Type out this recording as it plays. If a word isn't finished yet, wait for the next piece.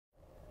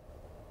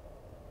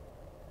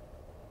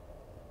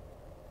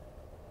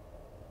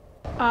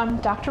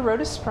I'm Dr.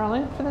 Rhoda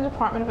Sperling for the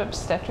Department of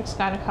Obstetrics,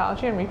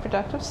 Gynecology, and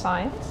Reproductive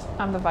Science.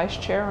 I'm the Vice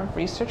Chair of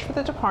Research for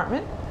the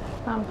department.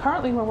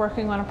 Currently, we're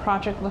working on a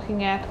project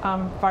looking at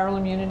viral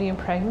immunity in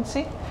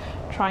pregnancy,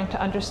 trying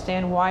to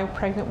understand why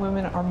pregnant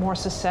women are more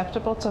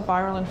susceptible to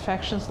viral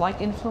infections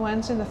like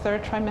influenza in the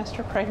third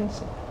trimester of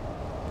pregnancy.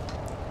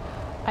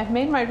 I've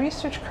made my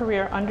research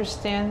career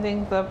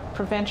understanding the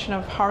prevention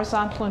of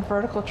horizontal and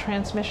vertical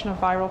transmission of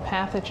viral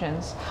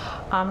pathogens.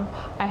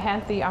 I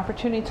had the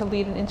opportunity to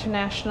lead an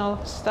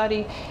international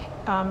study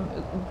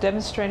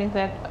demonstrating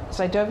that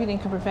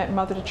zidovudine can prevent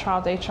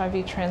mother-to-child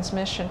HIV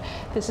transmission.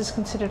 This is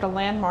considered a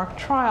landmark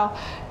trial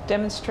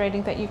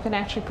demonstrating that you can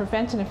actually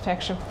prevent an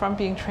infection from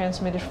being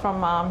transmitted from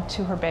mom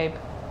to her babe.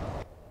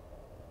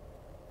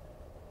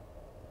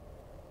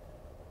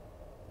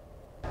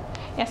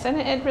 Yes,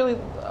 and it really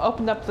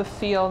opened up the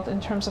field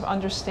in terms of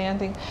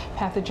understanding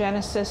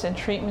pathogenesis and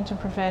treatment and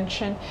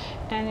prevention.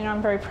 And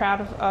I'm very proud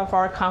of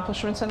our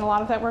accomplishments, and a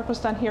lot of that work was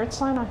done here at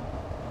Sinai.